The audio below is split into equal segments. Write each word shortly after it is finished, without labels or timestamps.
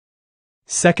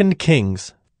2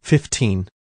 Kings 15.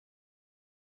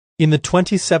 In the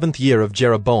 27th year of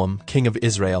Jeroboam, king of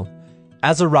Israel,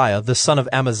 Azariah the son of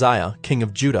Amaziah, king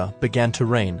of Judah, began to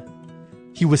reign.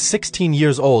 He was 16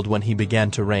 years old when he began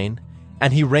to reign,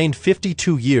 and he reigned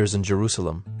 52 years in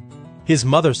Jerusalem. His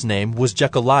mother's name was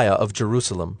Jechaliah of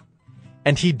Jerusalem.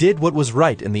 And he did what was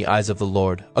right in the eyes of the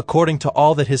Lord, according to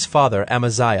all that his father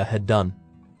Amaziah had done.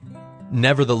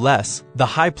 Nevertheless, the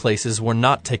high places were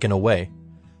not taken away.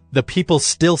 The people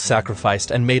still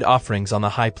sacrificed and made offerings on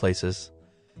the high places.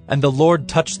 And the Lord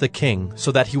touched the king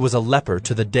so that he was a leper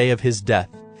to the day of his death,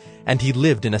 and he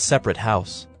lived in a separate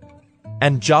house.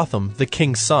 And Jotham, the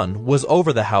king's son, was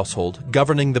over the household,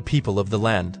 governing the people of the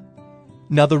land.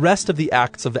 Now the rest of the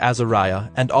acts of Azariah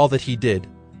and all that he did,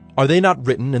 are they not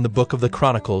written in the book of the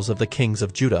Chronicles of the kings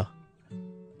of Judah?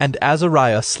 And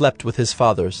Azariah slept with his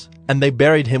fathers, and they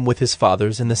buried him with his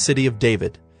fathers in the city of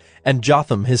David, and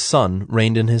Jotham his son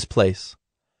reigned in his place.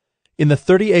 In the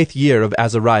 38th year of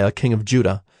Azariah king of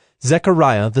Judah,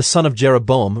 Zechariah the son of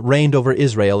Jeroboam reigned over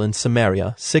Israel in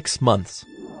Samaria 6 months.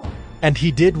 And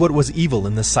he did what was evil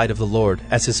in the sight of the Lord,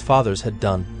 as his fathers had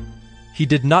done. He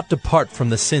did not depart from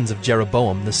the sins of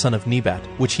Jeroboam the son of Nebat,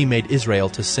 which he made Israel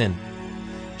to sin.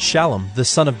 Shallum the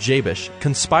son of Jabesh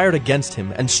conspired against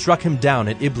him and struck him down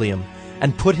at Ibleam,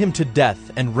 and put him to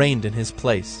death and reigned in his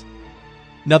place.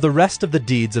 Now the rest of the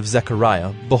deeds of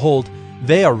Zechariah, behold,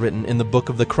 they are written in the book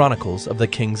of the Chronicles of the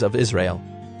kings of Israel.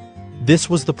 This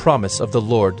was the promise of the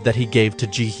Lord that he gave to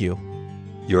Jehu.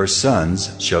 Your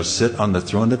sons shall sit on the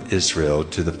throne of Israel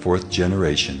to the 4th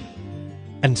generation.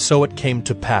 And so it came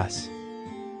to pass.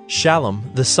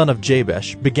 Shallum the son of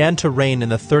Jabesh began to reign in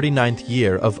the 39th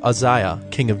year of Uzziah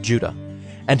king of Judah,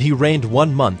 and he reigned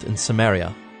 1 month in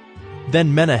Samaria.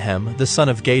 Then Menahem the son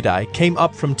of Gadai came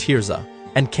up from Tirzah,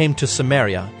 and came to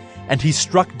Samaria, and he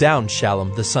struck down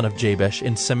Shallum the son of Jabesh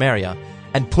in Samaria,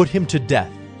 and put him to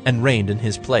death, and reigned in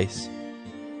his place.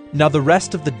 Now the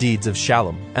rest of the deeds of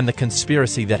Shallum, and the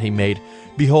conspiracy that he made,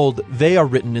 behold, they are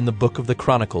written in the book of the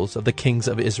Chronicles of the kings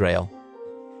of Israel.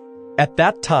 At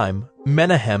that time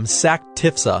Menahem sacked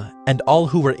Tiphsah and all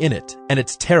who were in it, and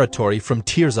its territory from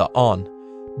Tirzah on,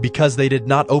 because they did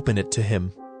not open it to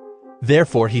him.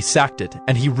 Therefore he sacked it,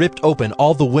 and he ripped open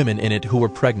all the women in it who were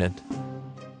pregnant.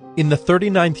 In the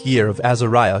 39th year of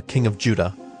Azariah king of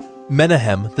Judah,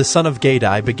 Menahem the son of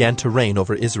Gadai began to reign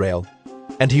over Israel,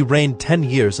 and he reigned 10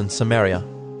 years in Samaria.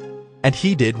 And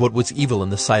he did what was evil in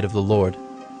the sight of the Lord.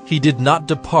 He did not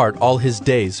depart all his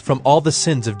days from all the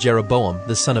sins of Jeroboam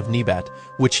the son of Nebat,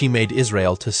 which he made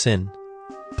Israel to sin.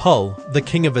 Pul, the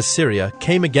king of Assyria,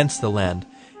 came against the land,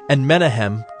 and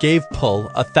Menahem gave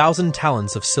Pul 1,000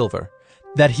 talents of silver,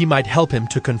 that he might help him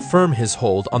to confirm his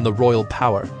hold on the royal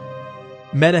power.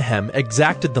 Menahem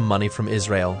exacted the money from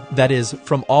Israel, that is,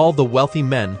 from all the wealthy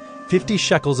men, 50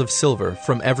 shekels of silver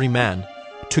from every man,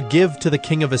 to give to the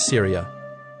king of Assyria.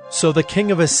 So the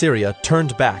king of Assyria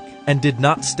turned back, and did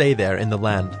not stay there in the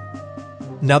land.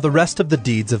 Now the rest of the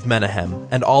deeds of Menahem,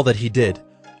 and all that he did,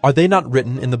 are they not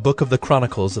written in the book of the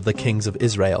Chronicles of the kings of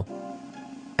Israel?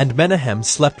 And Menahem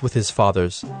slept with his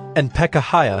fathers, and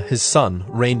Pekahiah his son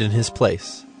reigned in his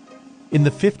place. In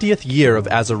the 50th year of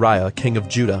Azariah king of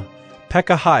Judah,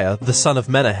 Pekahiah the son of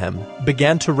Menahem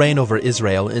began to reign over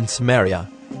Israel in Samaria,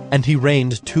 and he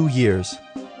reigned 2 years.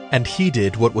 And he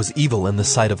did what was evil in the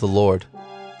sight of the Lord.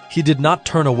 He did not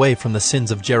turn away from the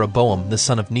sins of Jeroboam the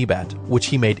son of Nebat, which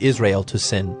he made Israel to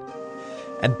sin.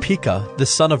 And Pekah the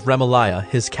son of Remaliah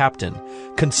his captain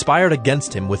conspired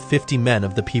against him with 50 men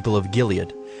of the people of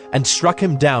Gilead, and struck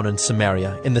him down in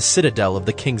Samaria in the citadel of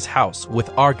the king's house with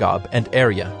Argob and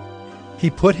Ariah. He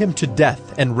put him to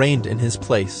death and reigned in his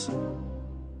place.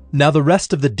 Now the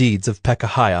rest of the deeds of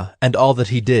Pekahiah and all that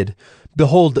he did,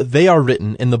 behold, they are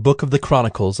written in the book of the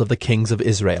Chronicles of the kings of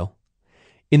Israel.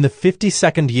 In the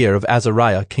 52nd year of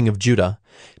Azariah king of Judah,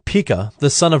 Pekah the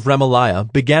son of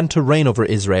Remaliah began to reign over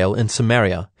Israel in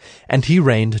Samaria, and he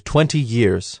reigned 20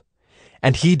 years.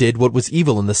 And he did what was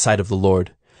evil in the sight of the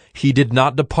Lord. He did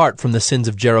not depart from the sins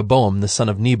of Jeroboam the son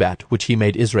of Nebat, which he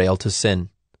made Israel to sin.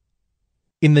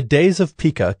 In the days of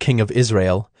Pekah king of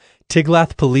Israel,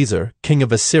 Tiglath-Pileser king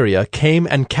of Assyria came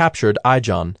and captured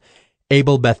Ijon,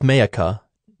 Abel-Beth-Maacah,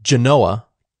 Genoa,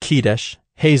 Kedesh,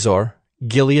 Hazor,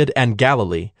 Gilead, and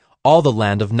Galilee, all the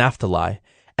land of Naphtali,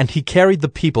 and he carried the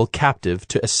people captive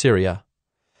to Assyria.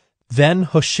 Then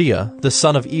Hoshea the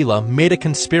son of Elah made a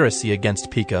conspiracy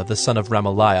against Pekah the son of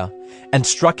Remaliah, and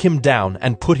struck him down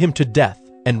and put him to death,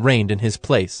 and reigned in his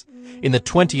place, in the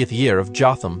 20th year of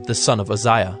Jotham the son of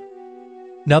Uzziah.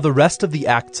 Now the rest of the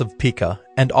acts of Pekah,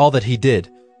 and all that he did,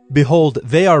 behold,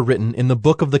 they are written in the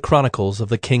book of the Chronicles of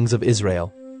the kings of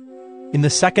Israel. In the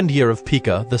 2nd year of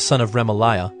Pekah, the son of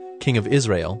Remaliah, king of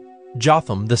Israel,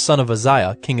 Jotham, the son of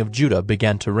Uzziah, king of Judah,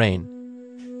 began to reign.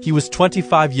 He was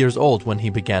 25 years old when he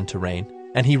began to reign,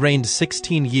 and he reigned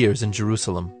 16 years in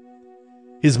Jerusalem.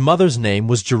 His mother's name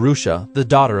was Jerusha, the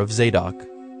daughter of Zadok.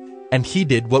 And he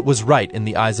did what was right in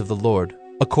the eyes of the Lord,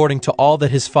 according to all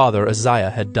that his father Uzziah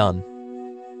had done.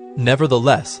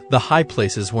 Nevertheless, the high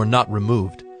places were not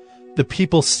removed. The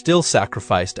people still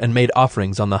sacrificed and made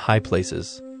offerings on the high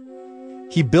places.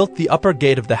 He built the upper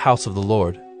gate of the house of the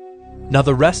Lord. Now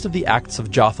the rest of the acts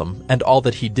of Jotham, and all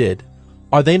that he did,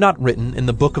 are they not written in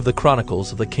the book of the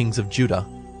Chronicles of the kings of Judah?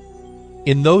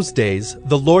 In those days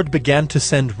the Lord began to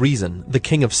send Rezin, the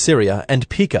king of Syria, and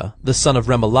Pekah, the son of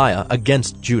Remaliah,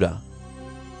 against Judah.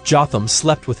 Jotham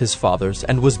slept with his fathers,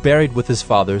 and was buried with his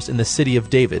fathers in the city of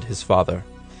David his father.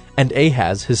 And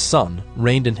Ahaz his son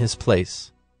reigned in his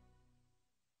place.